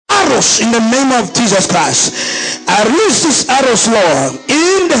arrows in the name of Jesus Christ. I release these arrows, Lord,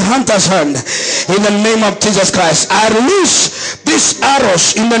 in the hunter's hand in the name of Jesus Christ. I release these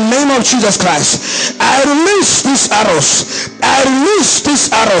arrows in the name of Jesus Christ. I release these arrows. I release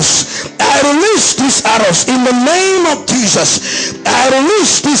these arrows. I release these arrows in the name of Jesus. I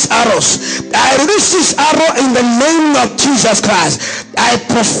release these arrows. I release this arrow in the name of Jesus Christ. I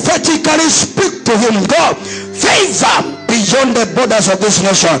prophetically speak to him, God, favor beyond the borders of this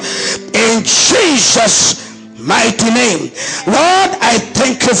nation in Jesus' mighty name. Lord, I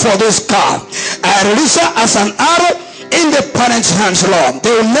thank you for this car. I release her as an arrow in the parents' hands, Lord.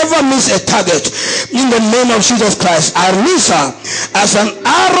 They will never miss a target in the name of Jesus Christ. I release her as an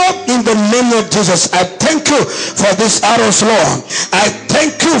arrow in the name of Jesus. I thank you for this arrows, Lord. I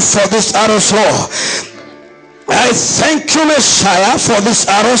thank you for this arrows, Lord. I thank you, Messiah, for these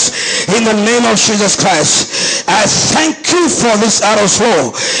arrows in the name of Jesus Christ. I thank you for these arrows,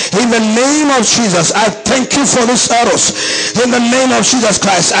 Lord, in the name of Jesus. I thank you for these arrows in the name of Jesus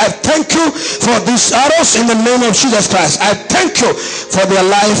Christ. I thank you for these arrows in the name of Jesus Christ. I thank you for their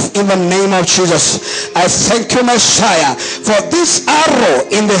life in the name of Jesus. I thank you, Messiah, for this arrow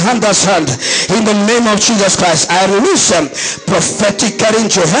in the hunter's hand in the name of Jesus Christ. I release them prophetically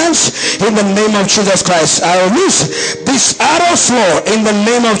into your hands in the name of Jesus Christ. I release this arrows, Lord, in the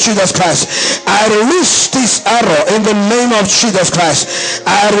name of Jesus Christ. I release this arrow in the name of Jesus Christ.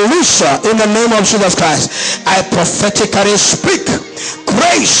 I release her in the name of Jesus Christ. I prophetically speak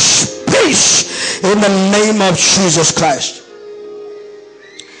grace, peace in the name of Jesus Christ.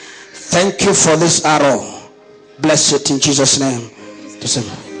 Thank you for this arrow. Bless it in Jesus' name.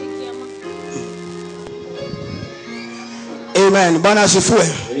 Amen. Bwana asifiwe.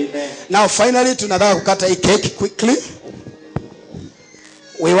 Now finally tunataka kukata hii cake quickly.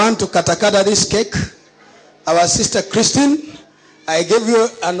 We want to katakata this cake. Our sister Christine, I gave you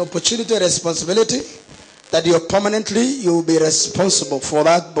an opportunity, responsibility that you will be responsible for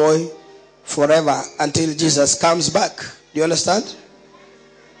that boy forever until Jesus comes back. Do you understand?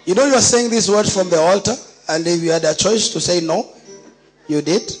 You know you are saying these words from the altar, and if you had a choice to say no, you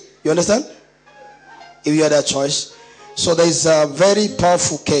did. You understand? If you had a choice. So there is a very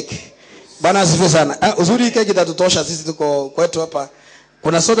powerful cake. Bwana asifiwe sana. Uzuri cake itatutosha sisi tuko kwetu hapa.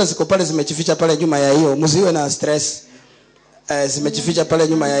 Kuna soda ziko pale zimejificha pale nyuma ya hiyo. Msiwe na stress. Zimejificha pale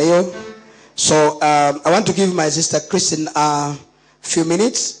nyuma ya hiyo. So I want to give my sister Christine a few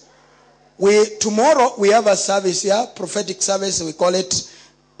minutes. Tomorrow we have a service here, prophetic service. We call it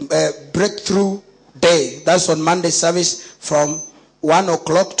Breakthrough Day. That's on Monday service from 1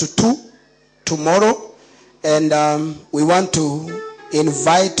 o'clock to 2 tomorrow. And we want to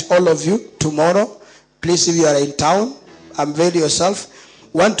invite all of you tomorrow. Please, if you are in town, avail yourself.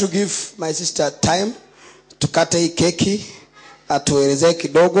 Want to give my sister time to kata hii keki, atuelezee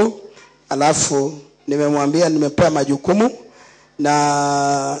kidogo, alafu nimemwambia nimepewa majukumu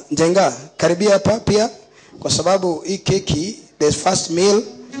na Njenga karibia hapa pia kwa sababu hii keki, the first meal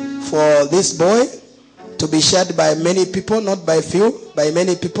for this boy to be shared by many people, not by few, by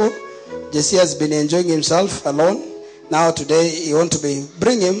many people. Jesse has been enjoying himself alone. Now today he want to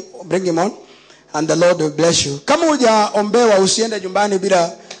bring him on, and the Lord will bless you. Kama hujaombewa usiende nyumbani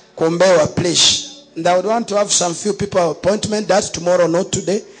bila kuombewa, please. And I would want to have some few people appointment. That's tomorrow, not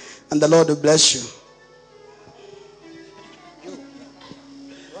today, and the Lord will bless you. You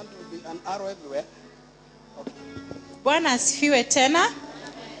want to be an arrow everywhere? Okay. Bwana asifiwe tena.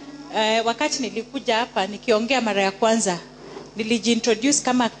 Wakati nilikuja hapa nikiongea mara ya kwanza nilijiintroduce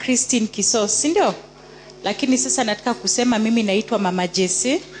kama Christine Kisos, ndio? Lakini sasa nataka kusema mimi naitwa Mama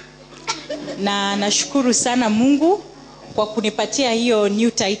Jesse. Na nashukuru sana Mungu kwa kunipatia hiyo new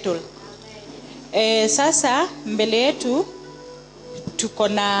title. Sasa mbele yetu tuko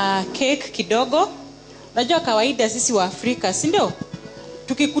na cake kidogo. Unajua kawaida sisi wa Afrika, si ndio?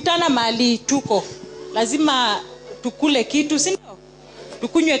 Tukikutana mahali tuko lazima tukule kitu, si ndio?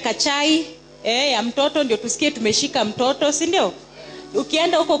 Tukunywe kachai ya mtoto ndio tusikie tumeshika mtoto, si ndio?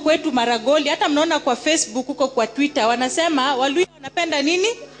 Ukienda huko kwetu Maragoli, hata mnaona kwa Facebook huko kwa Twitter wanasema Waluhya wanapenda nini?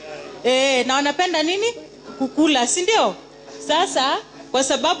 Na wanapenda nini? Kukula, si ndio? Sasa kwa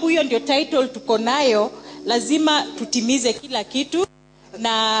sababu hiyo ndio title tuko nayo, lazima tutimize kila kitu.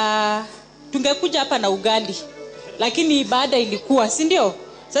 Na tungekuja hapa na ugali, lakini ibada ilikuwa, si ndio?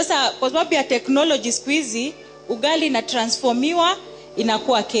 Sasa kwa sababu ya technology siku hizi ugali na transformiwa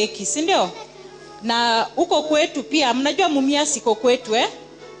inakuwa keki, si ndio? Na huko kwetu pia mnajua Mumias iko kwetu,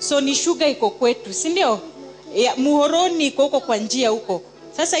 so ni sugar iko kwetu, si ndio? Muhoroni iko huko kwa njia huko.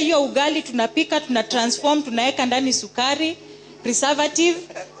 Sasa hiyo ugali tunapika, tuna transform, tunaweka ndani sukari, preservative,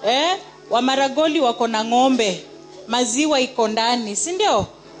 wa Maragoli wako na ng'ombe, maziwa iko ndani, si ndio?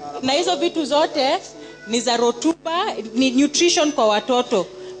 na hizo vitu zote ni za rotuba, ni nutrition kwa watoto.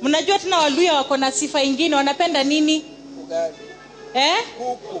 Mnajua tena Waluya wako na sifa ingine, wanapenda nini? Ugali.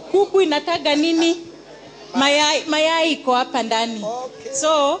 Kuku inataga nini? Mayai iko hapa ndani. Okay.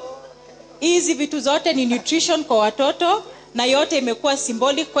 So hizi vitu zote ni nutrition kwa watoto na yote imekuwa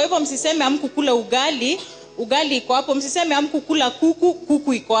symbolic. Kwa hivyo msiseme hamkukula ugali iko hapo. Msiseme hamkukula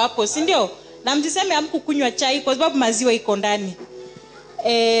kuku iko hapo, si ndio? Na msiseme hamkukunywa chai kwa sababu maziwa iko ndani.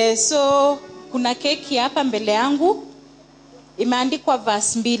 So kuna keki hapa mbele yangu imeandikwa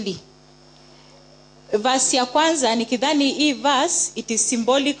verse 2. Verse ya kwanza nikidhani hii verse it is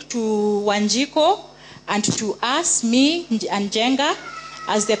symbolic to Wanjiko and to us, me and Jenga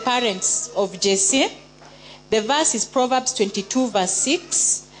as the parents of Jesse. The verse is Proverbs 22 verse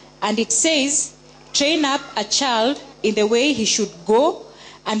 6 and it says, train up a child in the way he should go,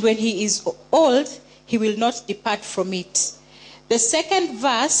 and when he is old he will not depart from it. The second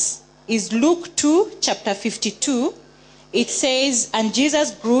verse is Luke 2 chapter 52. It says, and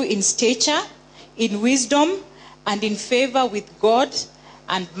Jesus grew in stature, in wisdom, and in favor with God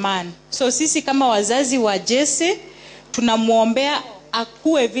and man. So sisi kama wazazi wa Jesse tunamuombea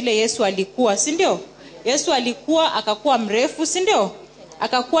akue vile Yesu alikuwa, si ndio? Yesu alikuwa akakuwa mrefu, si ndio?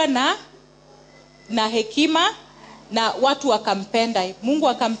 Akakuwa na hekima na watu wakampenda. Mungu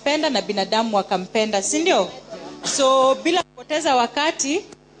akampenda na binadamu wakampenda, si ndio? So bila kupoteza wakati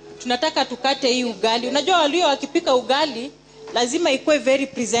tunataka tukate hii ugali. Unajua Waluya wakipika ugali lazima ikuwe very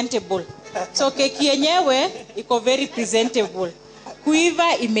presentable. So keki yenyewe iko very presentable.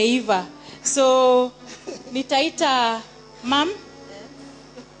 Kuiva imeiva. So nitaita mam.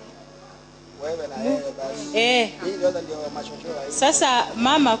 Wewe na yeye basi. Hii ndio machochoro hivi. Sasa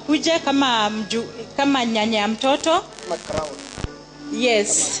mama kuja kama nyanya ya mtoto. Kama crown.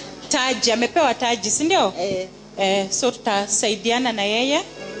 Yes. Taji, amepewa taji, si ndio? So tutasaidiana na yeye.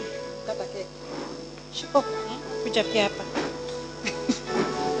 Kata keki. Shiko. Kuja pia hapa.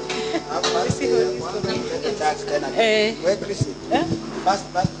 Wewe Chris. Basi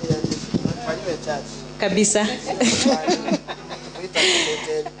fanywe charge. Kabisa.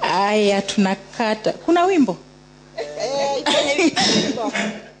 Aya tunakata. Kuna wimbo?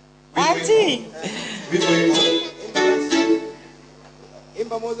 Ati.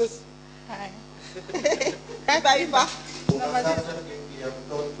 Imba Moses. Kata imba.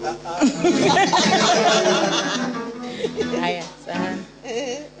 Haya sana.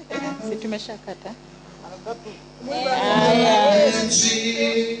 Si tumeshakata.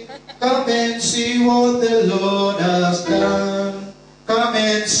 Come and see what the Lord has done. Come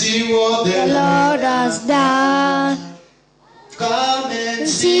and see what the Lord has done. Come and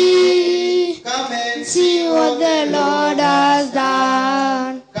see. Come and See what the Lord has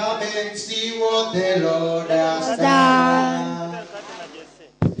done. Come and see what the Lord has Done.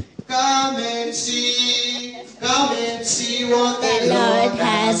 Come and see. Come and see what the Lord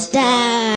has done.